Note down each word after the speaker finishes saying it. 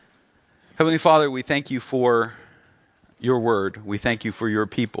Heavenly Father, we thank you for your word. We thank you for your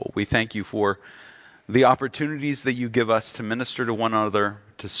people. We thank you for the opportunities that you give us to minister to one another,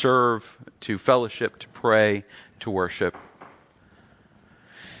 to serve, to fellowship, to pray, to worship.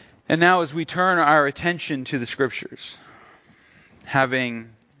 And now as we turn our attention to the Scriptures, having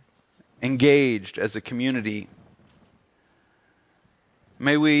engaged as a community,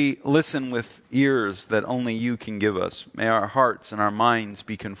 may we listen with ears that only you can give us. May our hearts and our minds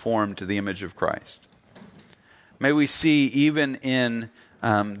be conformed to the image of Christ. May we see even in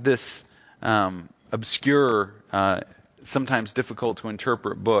this obscure, sometimes difficult to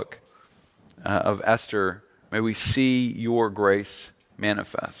interpret book of Esther, may we see your grace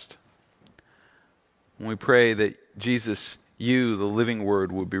manifest. And we pray that Jesus, you, the living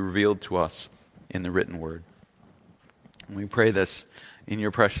word, will be revealed to us in the written word. And we pray this in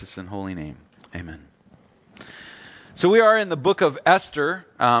your precious and holy name. Amen. So we are in the book of Esther.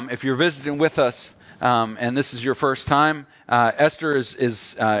 If you're visiting with us, and this is your first time, Esther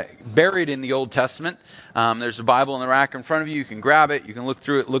is buried in the Old Testament. There's a Bible in the rack in front of you. You can grab it. You can look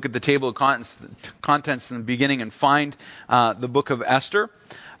through it, look at the table of contents in the beginning, and find the book of Esther.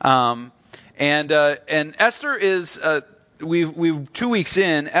 And Esther is, we've 2 weeks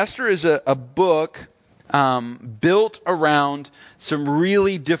in, Esther is a book built around some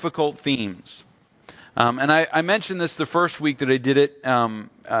really difficult themes. And I mentioned this the first week that I did it.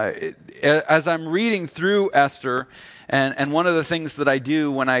 As I'm reading through Esther, and one of the things that I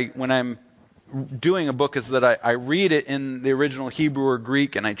do when I'm doing a book is that I read it in the original Hebrew or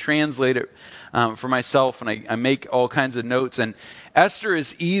Greek, and I translate it for myself, and I make all kinds of notes. And Esther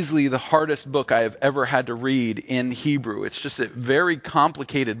is easily the hardest book I have ever had to read in Hebrew. It's just a very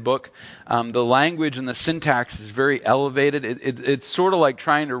complicated book. The language and the syntax is very elevated. It's sort of like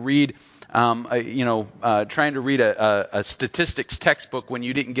trying to read a statistics textbook when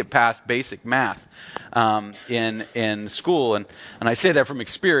you didn't get past basic math in school, and I say that from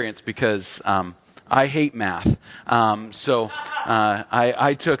experience because I hate math. So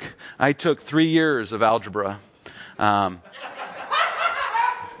I took 3 years of algebra.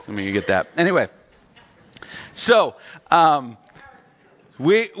 Let me get that. Anyway, so.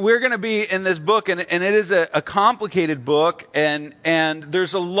 We're going to be in this book, and it is a complicated book, and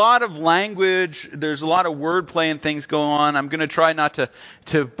there's a lot of language, there's a lot of wordplay and things going on. I'm going to try not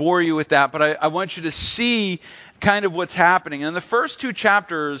to bore you with that, but I want you to see kind of what's happening. In the first two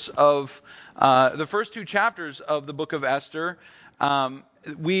chapters of the book of Esther,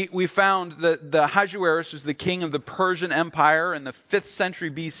 we found that the Ahasuerus was the king of the Persian Empire in the 5th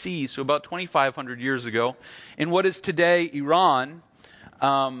century BC, so about 2,500 years ago, in what is today Iran.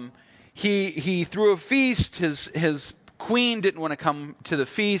 He threw a feast. His queen didn't want to come to the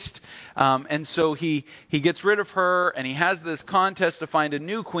feast, and so he gets rid of her, and he has this contest to find a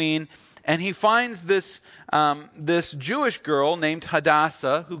new queen. And he finds this Jewish girl named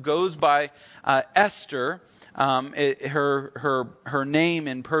Hadassah, who goes by Esther. Her name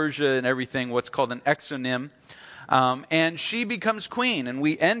in Persia and everything, what's called an exonym. And she becomes queen. And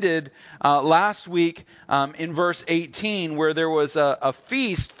we ended last week in verse 18, where there was a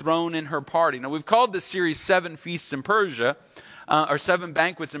feast thrown in her party. Now, we've called this series 7 Feasts in Persia, or 7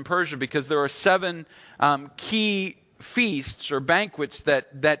 Banquets in Persia, because there are 7 key feasts or banquets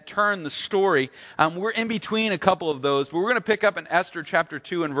that turn the story. We're in between a couple of those, but we're going to pick up in Esther chapter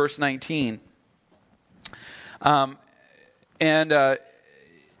 2 and verse 19.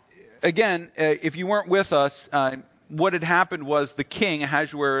 Again, if you weren't with us, what had happened was the king,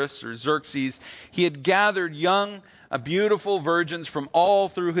 Ahasuerus or Xerxes, he had gathered young, beautiful virgins from all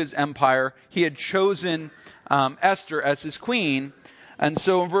through his empire. He had chosen Esther as his queen. And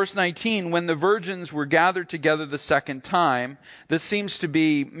so in verse 19, when the virgins were gathered together the second time, this seems to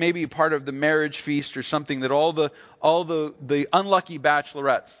be maybe part of the marriage feast or something, that all the unlucky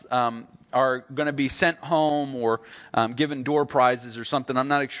bachelorettes are going to be sent home or given door prizes or something. I'm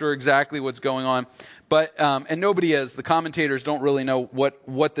not sure exactly what's going on, but and nobody is. The commentators don't really know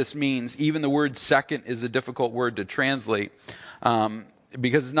what this means. Even the word second is a difficult word to translate.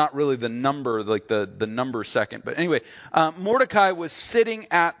 Because it's not really the number, like the number second. But anyway, Mordecai was sitting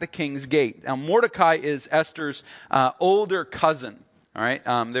at the king's gate. Now, Mordecai is Esther's older cousin. All right,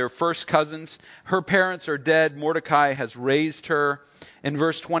 they're first cousins. Her parents are dead. Mordecai has raised her. In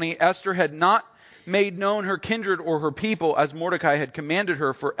verse 20, Esther had not made known her kindred or her people as Mordecai had commanded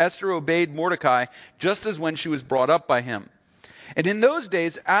her, for Esther obeyed Mordecai just as when she was brought up by him. And in those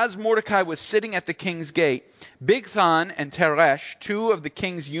days, as Mordecai was sitting at the king's gate, Bigthan and Teresh, 2 of the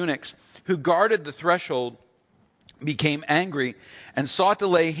king's eunuchs who guarded the threshold, became angry and sought to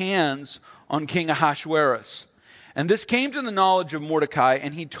lay hands on King Ahasuerus. And this came to the knowledge of Mordecai,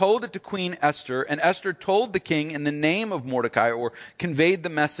 and he told it to Queen Esther. And Esther told the king in the name of Mordecai, or conveyed the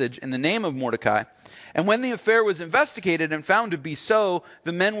message in the name of Mordecai. And when the affair was investigated and found to be so,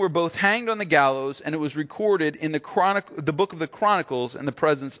 the men were both hanged on the gallows, and it was recorded in the book of the Chronicles in the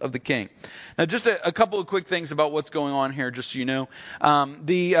presence of the king. Now, just a couple of quick things about what's going on here, just so you know.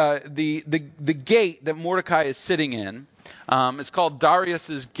 The gate that Mordecai is sitting in, it's called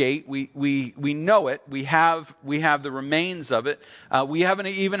Darius's gate. We know it. We have the remains of it. We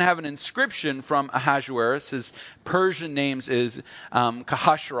even have an inscription from Ahasuerus. His Persian names is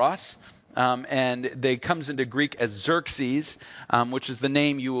Ahasuerus. And they comes into Greek as Xerxes, which is the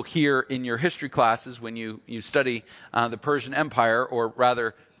name you will hear in your history classes when you study the Persian Empire, or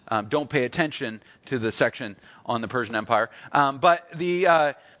rather, don't pay attention to the section on the Persian Empire. But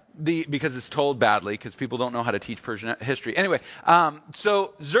because it's told badly, because people don't know how to teach Persian history. Anyway,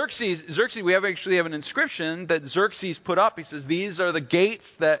 so Xerxes, we actually have an inscription that Xerxes put up. He says, "These are the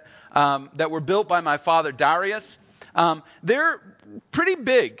gates that were built by my father Darius." They're pretty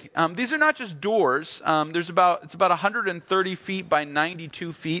big. These are not just doors. It's about 130 feet by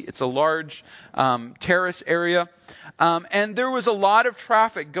 92 feet. It's a large terrace area. And there was a lot of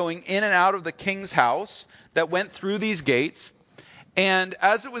traffic going in and out of the king's house that went through these gates. And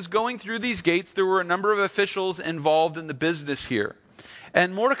as it was going through these gates, there were a number of officials involved in the business here.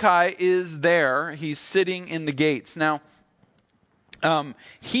 And Mordecai is there. He's sitting in the gates. Now,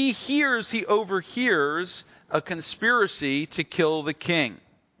 he overhears a conspiracy to kill the king.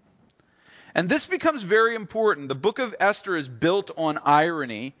 And this becomes very important. The book of Esther is built on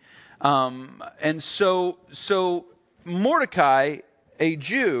irony. And so Mordecai, a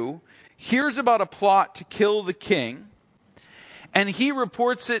Jew, hears about a plot to kill the king, and he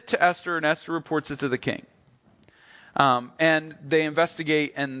reports it to Esther, and Esther reports it to the king. And they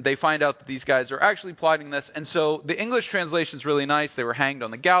investigate, and they find out that these guys are actually plotting this. And so the English translation is really nice. They were hanged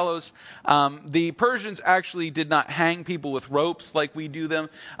on the gallows. The Persians actually did not hang people with ropes like we do them.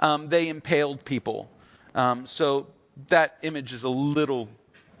 They impaled people. So that image is a little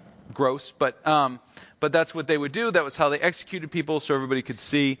gross, but that's what they would do. That was how they executed people, so everybody could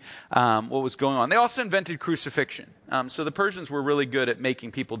see what was going on. They also invented crucifixion. So the Persians were really good at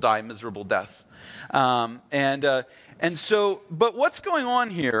making people die miserable deaths. And so, but what's going on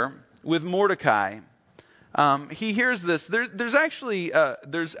here with Mordecai? He hears this. There's actually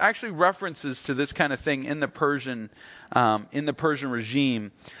references to this kind of thing in the Persian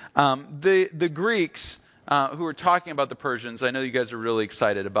regime. The Greeks, who are talking about the Persians, I know you guys are really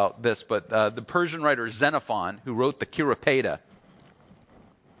excited about this, but the Persian writer Xenophon, who wrote the Kyropaedia.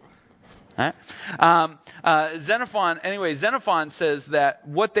 Xenophon says that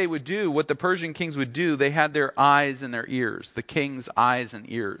what the Persian kings would do, they had their eyes and their ears, the king's eyes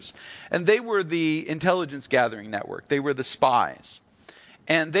and ears. And they were the intelligence gathering network. They were the spies.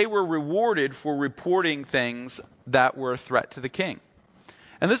 And they were rewarded for reporting things that were a threat to the king.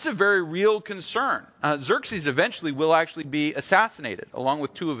 And this is a very real concern. Xerxes eventually will actually be assassinated, along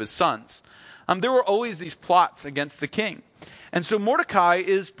with two of his sons. There were always these plots against the king. And so Mordecai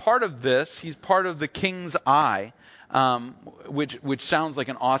is part of this. He's part of the king's eye, which sounds like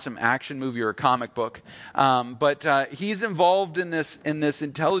an awesome action movie or a comic book. But he's involved in this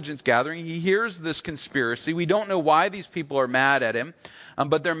intelligence gathering. He hears this conspiracy. We don't know why these people are mad at him,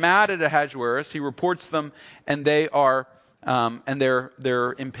 but they're mad at Ahasuerus. He reports them, and they're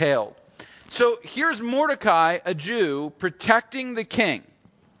impaled. So here's Mordecai, a Jew, protecting the king.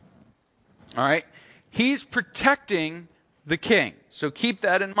 All right, he's protecting the king. So keep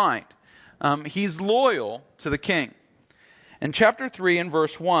that in mind. He's loyal to the king. In chapter 3 and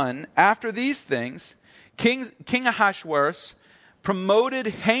verse 1, after these things, King Ahasuerus promoted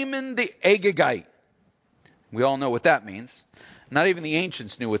Haman the Agagite. We all know what that means. Not even the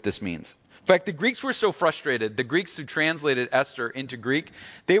ancients knew what this means. In fact, the Greeks were so frustrated. The Greeks who translated Esther into Greek,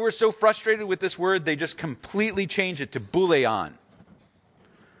 they were so frustrated with this word, they just completely changed it to bouleon,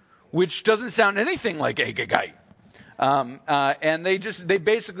 which doesn't sound anything like Agagite. And they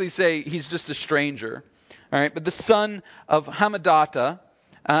basically say he's just a stranger. All right, but the son of Hammedatha,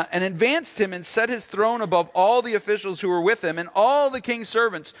 and advanced him and set his throne above all the officials who were with him, and all the king's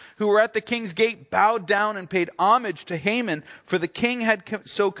servants who were at the king's gate bowed down and paid homage to Haman, for the king had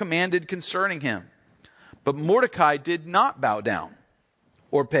so commanded concerning him. But Mordecai did not bow down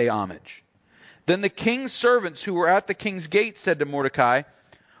or pay homage. Then the king's servants who were at the king's gate said to Mordecai,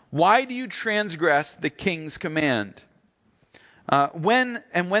 "Why do you transgress the king's command?" When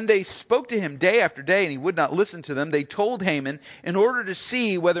they spoke to him day after day and he would not listen to them, they told Haman in order to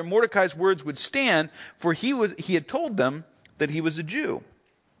see whether Mordecai's words would stand, for he had told them that he was a Jew.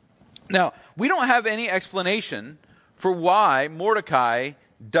 Now, we don't have any explanation for why Mordecai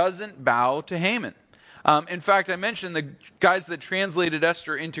doesn't bow to Haman. In fact, I mentioned the guys that translated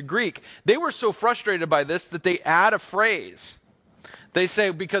Esther into Greek, they were so frustrated by this that they add a phrase. They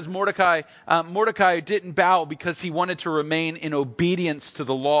say because Mordecai didn't bow because he wanted to remain in obedience to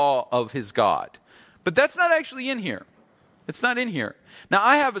the law of his God. But that's not actually in here. It's not in here. Now,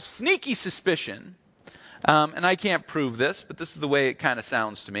 I have a sneaky suspicion, and I can't prove this, but this is the way it kind of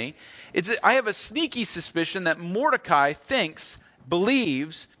sounds to me. I have a sneaky suspicion that Mordecai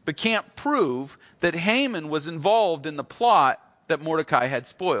believes, but can't prove that Haman was involved in the plot that Mordecai had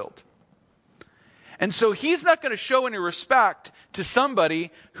spoiled. And so he's not going to show any respect to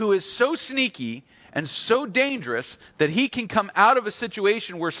somebody who is so sneaky and so dangerous that he can come out of a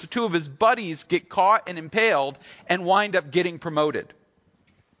situation where two of his buddies get caught and impaled and wind up getting promoted.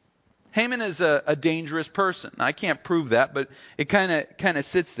 Haman is a dangerous person. I can't prove that, but it kind of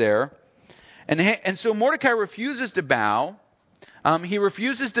sits there. And so Mordecai refuses to bow. He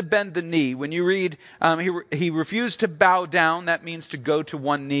refuses to bend the knee. When you read, he refused to bow down, that means to go to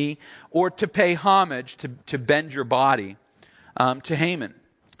one knee, or to pay homage, to bend your body, to Haman.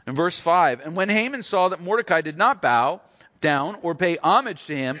 In verse 5, and when Haman saw that Mordecai did not bow down or pay homage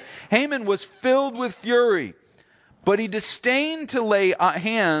to him, Haman was filled with fury. But he disdained to lay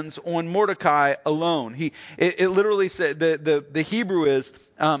hands on Mordecai alone. It literally said, the Hebrew is,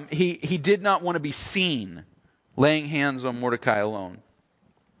 he did not want to be seen laying hands on Mordecai alone.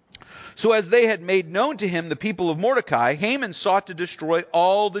 So as they had made known to him the people of Mordecai, Haman sought to destroy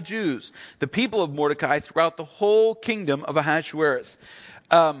all the Jews, the people of Mordecai, throughout the whole kingdom of Ahasuerus.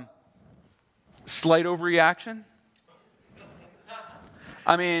 Slight overreaction?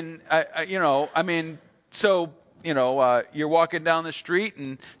 You're walking down the street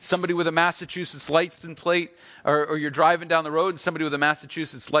and somebody with a Massachusetts license plate, or you're driving down the road and somebody with a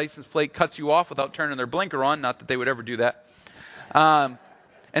Massachusetts license plate cuts you off without turning their blinker on. Not that they would ever do that.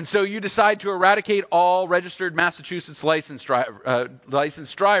 And so you decide to eradicate all registered Massachusetts licensed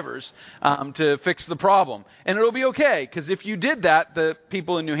drivers to fix the problem. And it'll be okay, because if you did that, the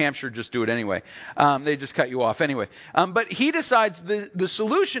people in New Hampshire just do it anyway. They just cut you off anyway. But he decides the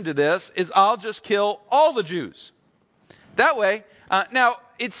solution to this is I'll just kill all the Jews. That way, now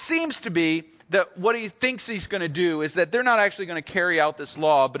it seems to be that what he thinks he's going to do is that they're not actually going to carry out this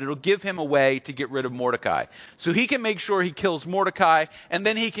law, but it'll give him a way to get rid of Mordecai. So he can make sure he kills Mordecai, and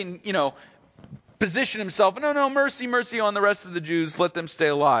then he can, position himself, no, mercy on the rest of the Jews, let them stay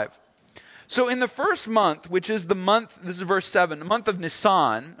alive. So in the first month, which is the month, this is verse 7, the month of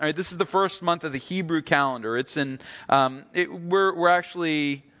Nisan, all right, this is the first month of the Hebrew calendar. It's in, we're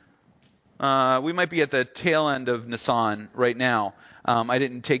actually, we might be at the tail end of Nisan right now. I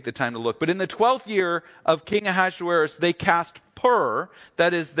didn't take the time to look. But in the 12th year of King Ahasuerus, they cast pur,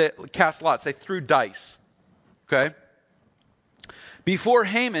 that is, they cast lots. They threw dice. Okay? Before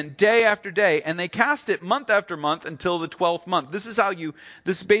Haman, day after day, and they cast it month after month until the 12th month. This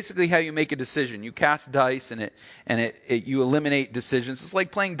is basically how you make a decision. You cast dice and you eliminate decisions. It's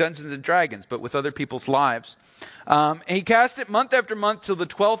like playing Dungeons and Dragons, but with other people's lives. And he cast it month after month till the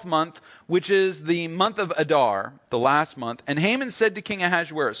 12th month, which is the month of Adar, the last month. And Haman said to King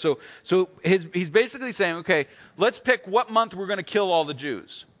Ahasuerus, so he's basically saying, okay, let's pick what month we're going to kill all the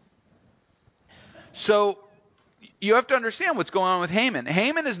Jews. So you have to understand what's going on with Haman.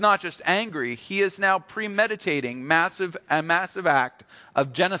 Haman is not just angry. He is now premeditating a massive act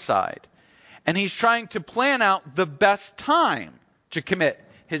of genocide. And he's trying to plan out the best time to commit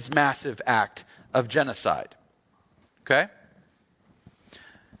his massive act of genocide. Okay?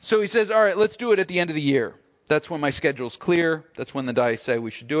 So he says, all right, let's do it at the end of the year. That's when my schedule's clear. That's when the dice say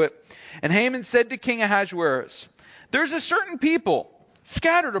we should do it. And Haman said to King Ahasuerus, there's a certain people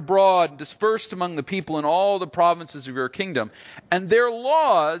scattered abroad and dispersed among the people in all the provinces of your kingdom, and their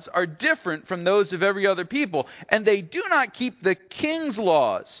laws are different from those of every other people, and they do not keep the king's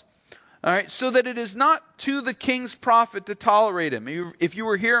laws. All right, so that it is not to the king's profit to tolerate him. If you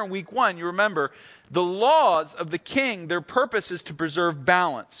were here in week 1, you remember the laws of the king, their purpose is to preserve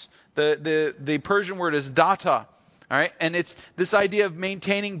balance. The Persian word is data. All right, and it's this idea of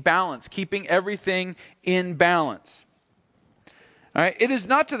maintaining balance, keeping everything in balance. All right, it is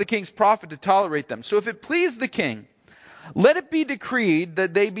not to the king's profit to tolerate them. So if it please the king, let it be decreed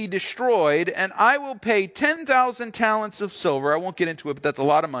that they be destroyed, and I will pay 10,000 talents of silver, I won't get into it, but that's a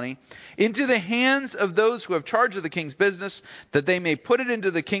lot of money, into the hands of those who have charge of the king's business, that they may put it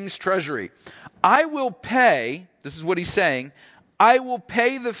into the king's treasury. I will pay, this is what he's saying, I will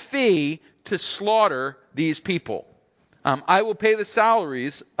pay the fee to slaughter these people. I will pay the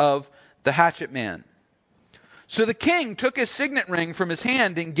salaries of the hatchet man. So the king took his signet ring from his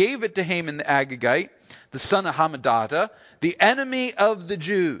hand and gave it to Haman the Agagite, the son of Hammedatha, the enemy of the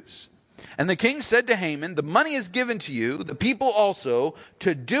Jews. And the king said to Haman, the money is given to you, the people also,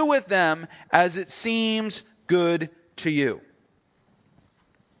 to do with them as it seems good to you.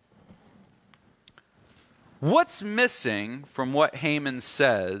 What's missing from what Haman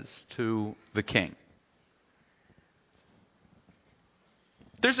says to the king?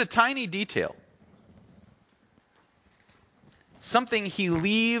 There's a tiny detail. Something he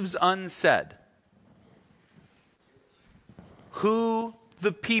leaves unsaid. Who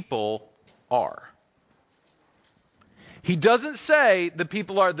the people are. He doesn't say the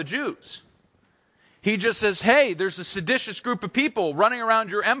people are the Jews. He just says, hey, there's a seditious group of people running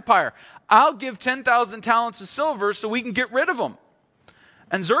around your empire. I'll give 10,000 talents of silver so we can get rid of them.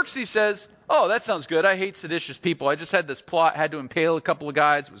 And Xerxes says, oh, that sounds good. I hate seditious people. I just had this plot, had to impale a couple of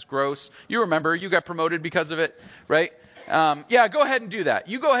guys. It was gross. You remember, you got promoted because of it, right? Yeah, go ahead and do that.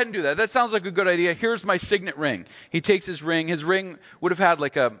 You go ahead and do that. That sounds like a good idea. Here's my signet ring. He takes his ring. His ring would have had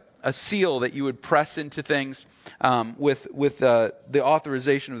like a seal that you would press into things with the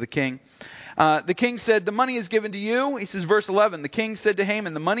authorization of the king. The king said, the money is given to you. He says, verse 11, the king said to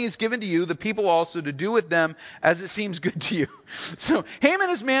Haman, the money is given to you, the people also, to do with them as it seems good to you. So Haman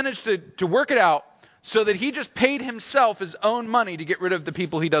has managed to work it out so that he just paid himself his own money to get rid of the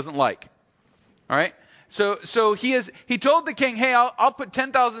people he doesn't like. All right? So he told the king, hey, I'll put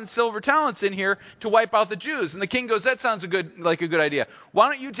 10,000 silver talents in here to wipe out the Jews. And the king goes, that sounds like a good idea. Why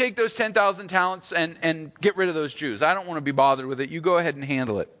don't you take those 10,000 talents and get rid of those Jews? I don't want to be bothered with it. You go ahead and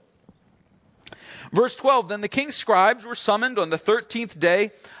handle it. Verse 12, then the king's scribes were summoned on the 13th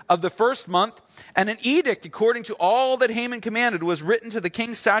day of the first month, and an edict according to all that Haman commanded was written to the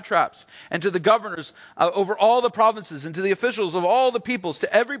king's satraps and to the governors over all the provinces and to the officials of all the peoples,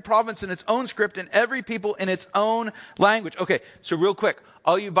 to every province in its own script and every people in its own language. Okay, so real quick,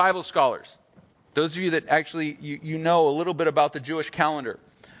 all you Bible scholars, those of you that actually you know a little bit about the Jewish calendar,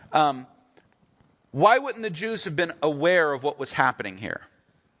 why wouldn't the Jews have been aware of what was happening here?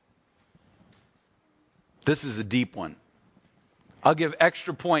 This is a deep one. I'll give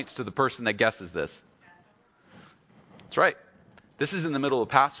extra points to the person that guesses this. That's right. This is in the middle of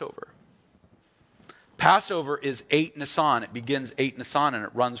Passover. Passover is 8 Nisan. It begins 8 Nisan and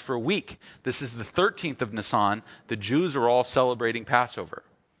it runs for a week. This is the 13th of Nisan. The Jews are all celebrating Passover.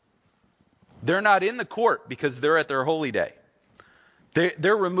 They're not in the court because they're at their holy day.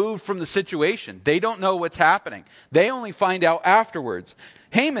 They're removed from the situation. They don't know what's happening. They only find out afterwards.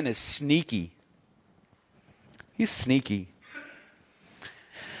 Haman is sneaky. He's sneaky.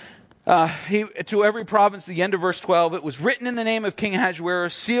 To every province, the end of verse 12, it was written in the name of King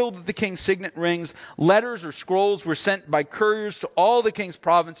Ahasuerus, sealed with the king's signet rings. Letters or scrolls were sent by couriers to all the king's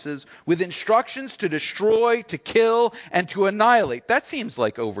provinces with instructions to destroy, to kill, and to annihilate. That seems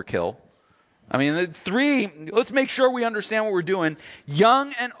like overkill. I mean, let's make sure we understand what we're doing.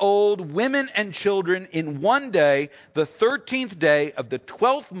 Young and old, women and children in one day, the 13th day of the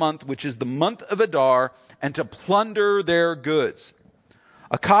 12th month, which is the month of Adar, and to plunder their goods.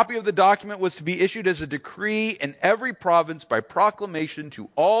 A copy of the document was to be issued as a decree in every province by proclamation to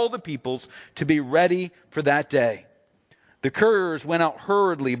all the peoples to be ready for that day. The couriers went out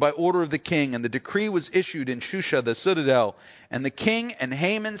hurriedly by order of the king, and the decree was issued in Shusha, the citadel. And the king and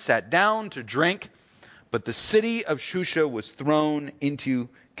Haman sat down to drink, but the city of Shusha was thrown into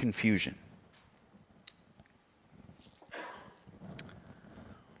confusion.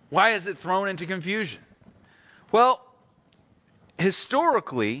 Why is it thrown into confusion? Well,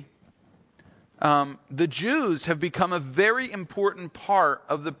 historically, the Jews have become a very important part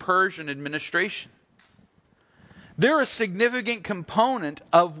of the Persian administration. They're a significant component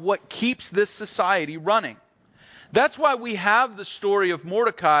of what keeps this society running. That's why we have the story of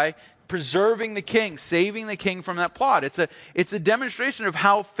Mordecai preserving the king, saving the king from that plot. It's a demonstration of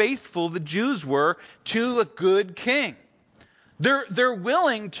how faithful the Jews were to a good king. They're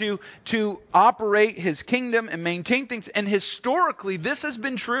willing to operate his kingdom and maintain things, and historically this has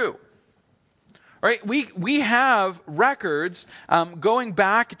been true. Right? We have records going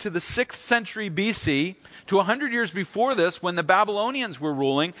back to the 6th century BC to 100 years before this, when the Babylonians were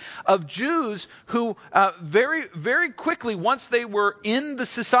ruling, of Jews who very, very quickly, once they were in the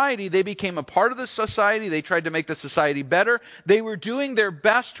society, they became a part of the society. They tried to make the society better. They were doing their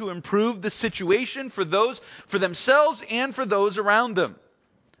best to improve the situation for themselves and for those around them.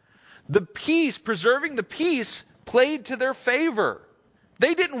 Preserving the peace played to their favor.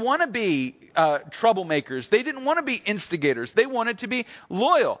 They didn't want to be troublemakers. They didn't want to be instigators. They wanted to be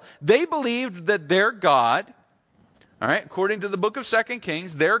loyal. They believed that their God, All right, according to the book of 2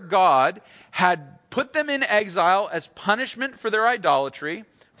 Kings, their God had put them in exile as punishment for their idolatry,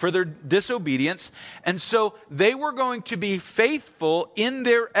 for their disobedience, and so they were going to be faithful in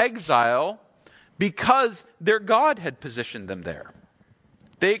their exile because their God had positioned them there.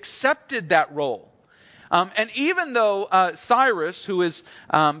 They accepted that role. And even though Cyrus, who is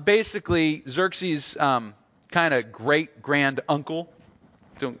basically Xerxes' kind of great-grand uncle,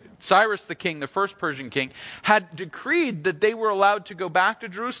 Cyrus the king, the first Persian king, had decreed that they were allowed to go back to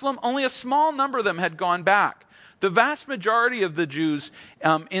Jerusalem, only a small number of them had gone back. The vast majority of the Jews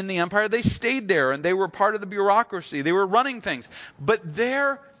in the empire, they stayed there and they were part of the bureaucracy. They were running things. But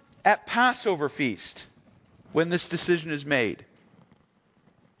there at Passover feast, when this decision is made.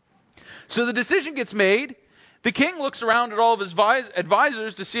 So the decision gets made. The king looks around at all of his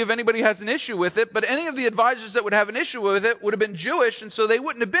advisors to see if anybody has an issue with it, but any of the advisors that would have an issue with it would have been Jewish, and so they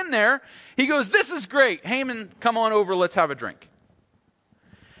wouldn't have been there. He goes, "This is great. Haman, come on over. Let's have a drink."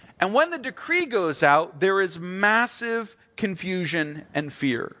 And when the decree goes out, there is massive confusion and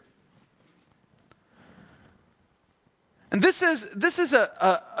fear. And this is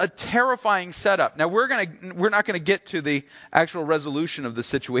a terrifying setup. Now we're not going to get to the actual resolution of the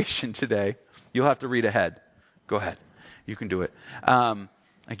situation today. You'll have to read ahead. Go ahead. You can do it. I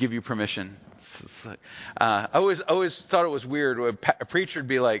give you permission. I always thought it was weird when a preacher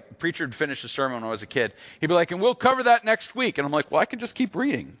would finish a sermon when I was a kid. He'd be like, "And we'll cover that next week." And I'm like, "Well, I can just keep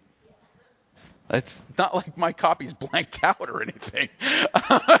reading." It's not like my copy's blanked out or anything.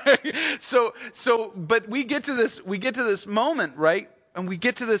 But we get to this moment, right? And we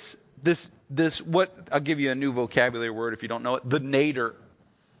get to this what, I'll give you a new vocabulary word if you don't know it, the nadir.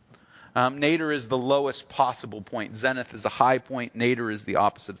 Nadir is the lowest possible point. Zenith is a high point. Nadir is the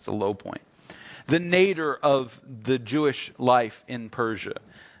opposite. It's a low point. The nadir of the Jewish life in Persia.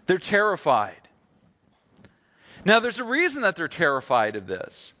 They're terrified. Now, there's a reason that they're terrified of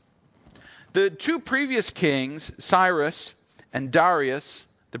this. The two previous kings, Cyrus and Darius,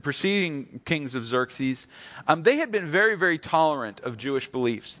 the preceding kings of Xerxes, they had been very, very tolerant of Jewish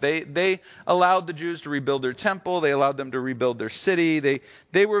beliefs. They allowed the Jews to rebuild their temple. They allowed them to rebuild their city.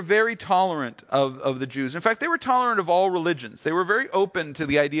 They were very tolerant of the Jews. In fact, they were tolerant of all religions. They were very open to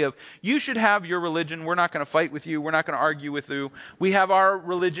the idea of, you should have your religion. We're not going to fight with you. We're not going to argue with you. We have our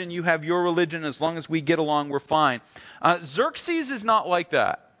religion. You have your religion. As long as we get along, we're fine. Xerxes is not like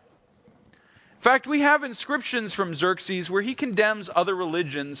that. In fact, we have inscriptions from Xerxes where he condemns other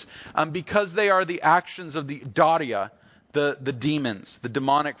religions because they are the actions of the Daria, the demons, the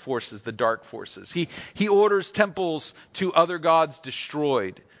demonic forces, the dark forces. He orders temples to other gods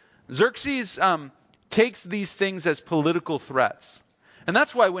destroyed. Xerxes takes these things as political threats. And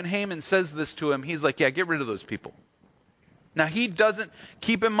that's why when Haman says this to him, he's like, yeah, get rid of those people. Now, he doesn't,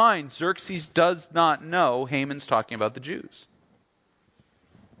 keep in mind, Xerxes does not know Haman's talking about the Jews.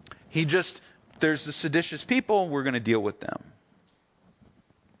 There's the seditious people, we're going to deal with them.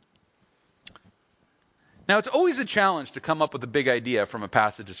 Now, it's always a challenge to come up with a big idea from a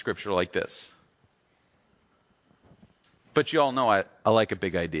passage of Scripture like this. But you all know I like a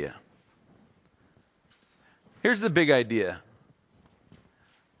big idea. Here's the big idea.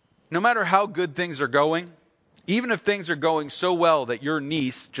 No matter how good things are going, even if things are going so well that your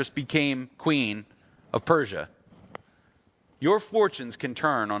niece just became queen of Persia, your fortunes can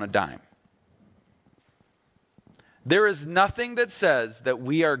turn on a dime. There is nothing that says that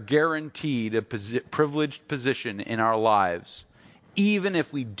we are guaranteed a privileged position in our lives, even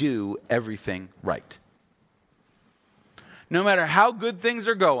if we do everything right. No matter how good things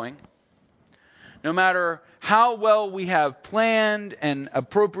are going, no matter how well we have planned and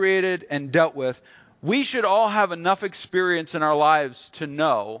appropriated and dealt with, we should all have enough experience in our lives to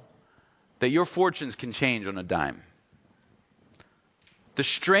know that your fortunes can change on a dime. The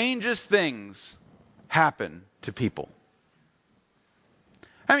strangest things happen to people.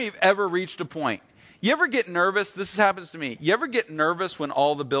 How many of you have ever reached a point? You ever get nervous? This happens to me. You ever get nervous when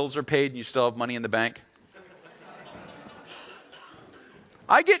all the bills are paid and you still have money in the bank?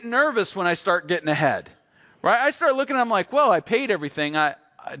 I get nervous when I start getting ahead. Right? I start looking and I'm like, well, I paid everything.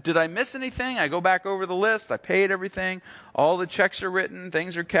 Did I miss anything? I go back over the list. I paid everything. All the checks are written.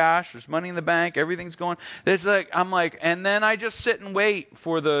 Things are cash. There's money in the bank. Everything's going. It's like, and then I just sit and wait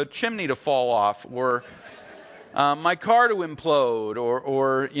for the chimney to fall off or my car to implode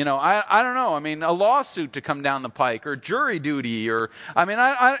or I don't know. I mean, a lawsuit to come down the pike or jury duty or,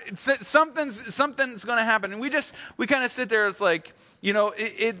 something's going to happen. And we kind of sit there. It's like,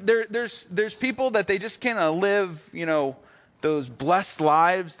 there's people that they just kind of live, those blessed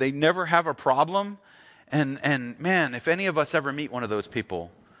lives. They never have a problem. And man, if any of us ever meet one of those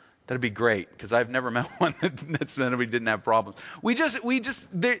people, That'd be great, because I've never met one that's we didn't have problems.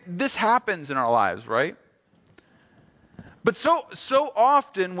 This happens in our lives, right? But so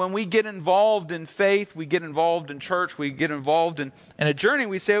often when we get involved in faith, we get involved in church, we get involved in a journey,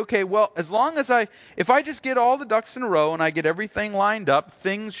 we say, okay, well, as long as if I just get all the ducks in a row and I get everything lined up,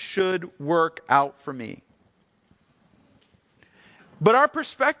 things should work out for me. But our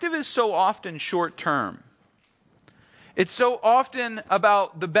perspective is so often short term. It's so often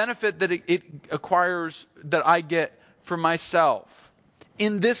about the benefit that it acquires, that I get for myself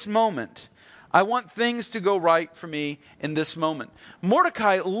in this moment. I want things to go right for me in this moment.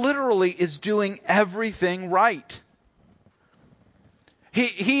 Mordecai literally is doing everything right.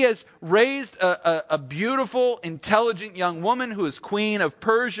 He has raised a beautiful, intelligent young woman who is queen of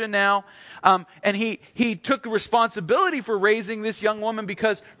Persia now. And he took responsibility for raising this young woman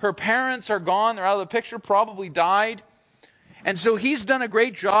because her parents are gone. They're out of the picture, probably died. And so he's done a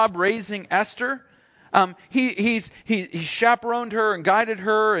great job raising Esther. He chaperoned her and guided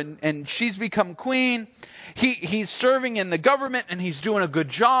her, and she's become queen. He's serving in the government, and he's doing a good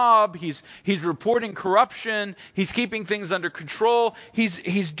job. He's reporting corruption. He's keeping things under control.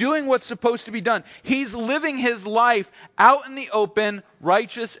 He's doing what's supposed to be done. He's living his life out in the open,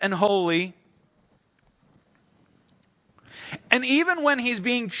 righteous and holy. And even when he's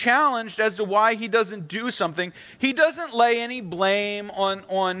being challenged as to why he doesn't do something, he doesn't lay any blame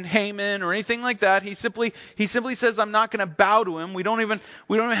on Haman or anything like that. He simply says, I'm not going to bow to him. We don't even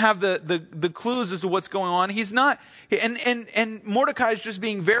have the clues as to what's going on. He's not, and Mordecai is just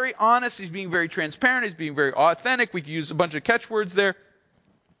being very honest. He's being very transparent. He's being very authentic. We could use a bunch of catchwords there.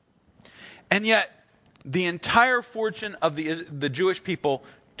 And yet, the entire fortune of the Jewish people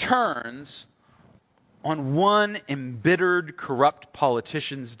turns on one embittered, corrupt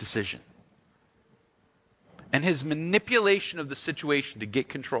politician's decision and his manipulation of the situation to get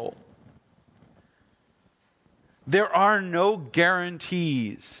control. There are no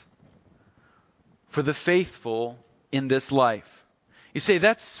guarantees for the faithful in this life. You say,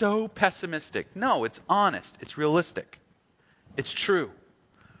 that's so pessimistic. No, it's honest. It's realistic. It's true.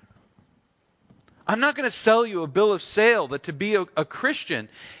 I'm not going to sell you a bill of sale that to be a Christian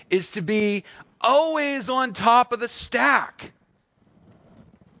is to be always on top of the stack.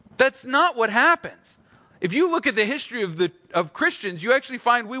 That's not what happens. If you look at the history of Christians, you actually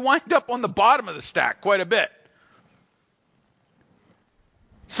find we wind up on the bottom of the stack quite a bit.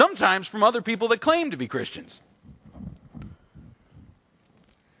 Sometimes from other people that claim to be Christians.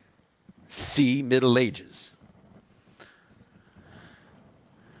 See Middle Ages.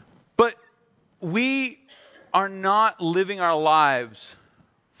 But we are not living our lives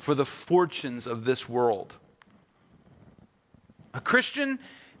for the fortunes of this world. A Christian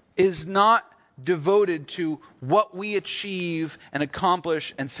is not devoted to what we achieve and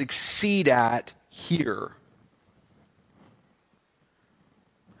accomplish and succeed at here.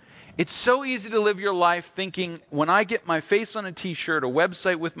 It's so easy to live your life thinking, when I get my face on a t-shirt, a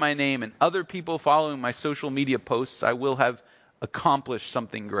website with my name, and other people following my social media posts, I will have accomplished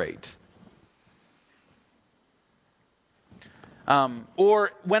something great.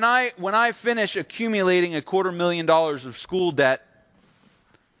 Or when I finish accumulating $250,000 of school debt,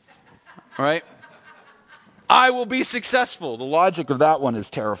 right, I will be successful. The logic of that one is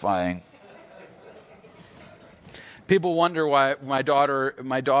terrifying. People wonder why my daughter,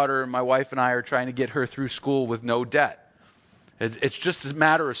 my wife and I are trying to get her through school with no debt. It's just a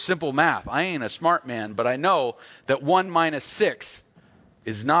matter of simple math. I ain't a smart man, but I know that 1 minus 6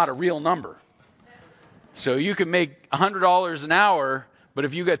 is not a real number. So you can make $100 an hour, but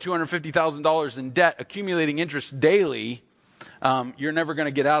if you got $250,000 in debt, accumulating interest daily, you're never going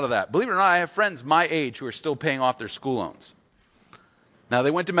to get out of that. Believe it or not, I have friends my age who are still paying off their school loans. Now,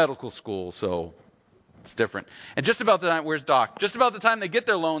 they went to medical school, so it's different. And just about the time, where's Doc? Just about the time they get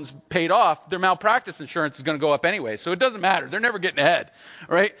their loans paid off, their malpractice insurance is going to go up anyway. So it doesn't matter. They're never getting ahead,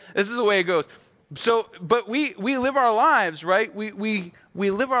 right? This is the way it goes. So, but we live our lives, right? We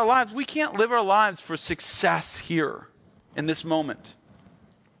live our lives. We can't live our lives for success here in this moment.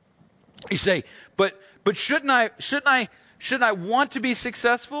 You say, but shouldn't I want to be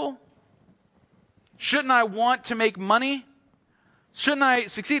successful? Shouldn't I want to make money? Shouldn't I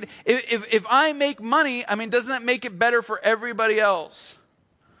succeed? If I make money, doesn't that make it better for everybody else?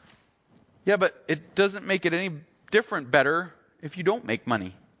 Yeah, but it doesn't make it any different better if you don't make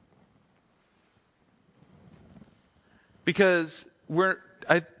money. Because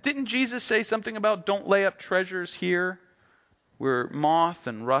didn't Jesus say something about don't lay up treasures here where moth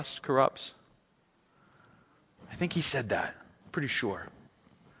and rust corrupts? I think he said that. Pretty sure.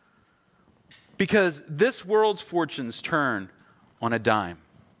 Because this world's fortunes turn on a dime.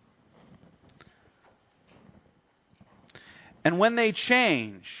 And when they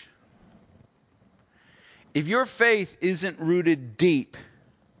change, if your faith isn't rooted deep,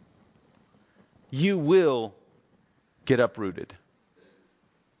 you will get uprooted.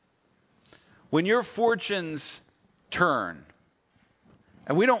 When your fortunes turn,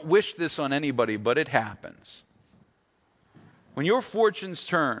 and we don't wish this on anybody, but it happens. When your fortunes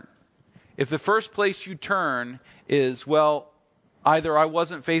turn, if the first place you turn is, well, either I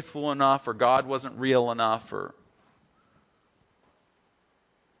wasn't faithful enough or God wasn't real enough, or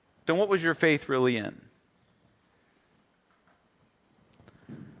then what was your faith really in?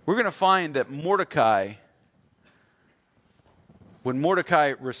 We're going to find that Mordecai, when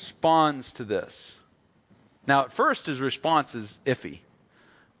Mordecai responds to this, now at first his response is iffy,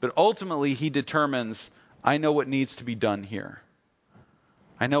 but ultimately he determines, I know what needs to be done here.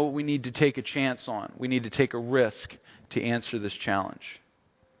 I know what we need to take a chance on. We need to take a risk to answer this challenge.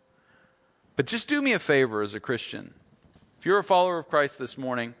 But just do me a favor as a Christian. If you're a follower of Christ this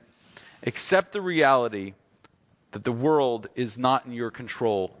morning, accept the reality that the world is not in your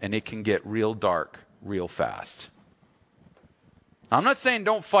control and it can get real dark real fast. I'm not saying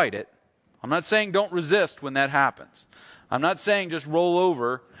don't fight it. I'm not saying don't resist when that happens. I'm not saying just roll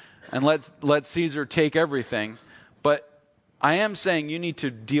over and let Caesar take everything. But I am saying you need to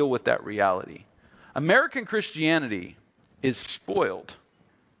deal with that reality. American Christianity is spoiled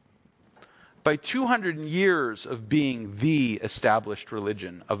by 200 years of being the established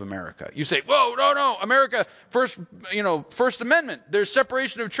religion of America. You say, whoa, no, America, First Amendment, there's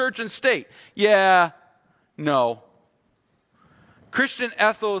separation of church and state. Yeah, no. Christian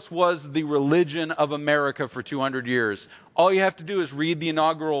ethos was the religion of America for 200 years. All you have to do is read the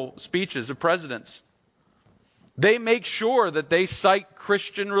inaugural speeches of presidents. They make sure that they cite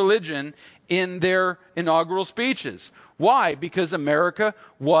Christian religion in their inaugural speeches. Why? Because America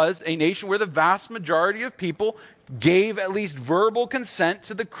was a nation where the vast majority of people gave at least verbal consent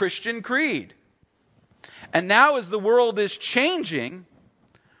to the Christian creed. And now as the world is changing,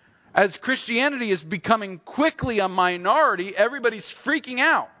 as Christianity is becoming quickly a minority, everybody's freaking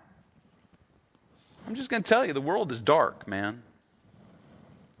out. I'm just going to tell you, the world is dark, man.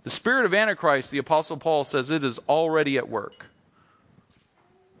 The spirit of Antichrist, the Apostle Paul says, it is already at work.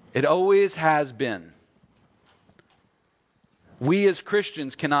 It always has been. We as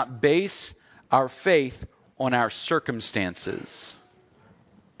Christians cannot base our faith on our circumstances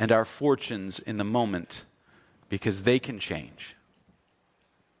and our fortunes in the moment, because they can change.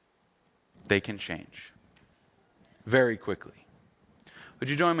 They can change very quickly. Would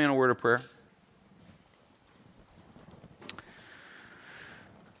you join me in a word of prayer?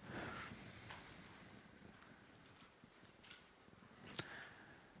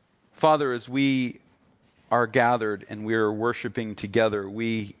 Father, as we are gathered and we are worshiping together,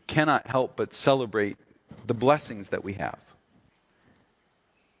 we cannot help but celebrate the blessings that we have.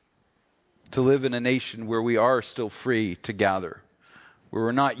 To live in a nation where we are still free to gather, where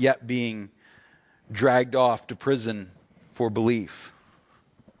we're not yet being dragged off to prison for belief.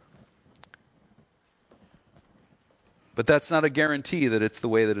 But that's not a guarantee that it's the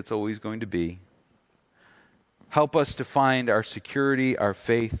way that it's always going to be. Help us to find our security, our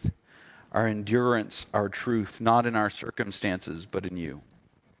faith, our endurance, our truth, not in our circumstances, but in you.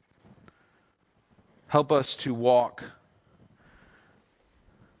 Help us to walk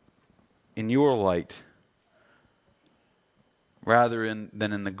in your light rather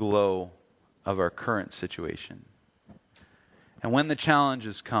than in the glow of our current situation. And when the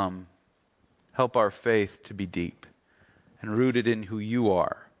challenges come, help our faith to be deep and rooted in who you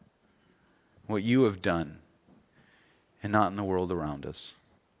are, what you have done, and not in the world around us.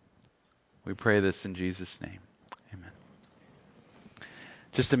 We pray this in Jesus' name. Amen.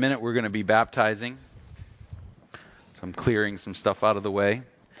 Just a minute, we're going to be baptizing. So I'm clearing some stuff out of the way,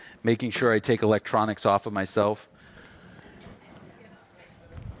 making sure I take electronics off of myself.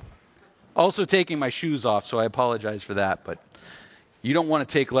 Also taking my shoes off, so I apologize for that, but you don't want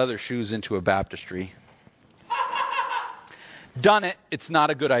to take leather shoes into a baptistry. Done it. It's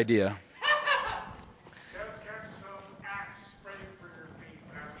not a good idea.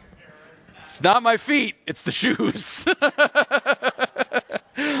 It's not my feet. It's the shoes.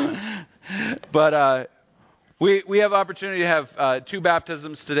 But we have opportunity to have two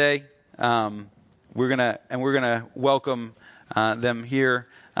baptisms today. We're gonna welcome them here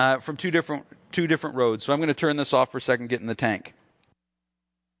from two different roads. So I'm going to turn this off for a second, get in the tank.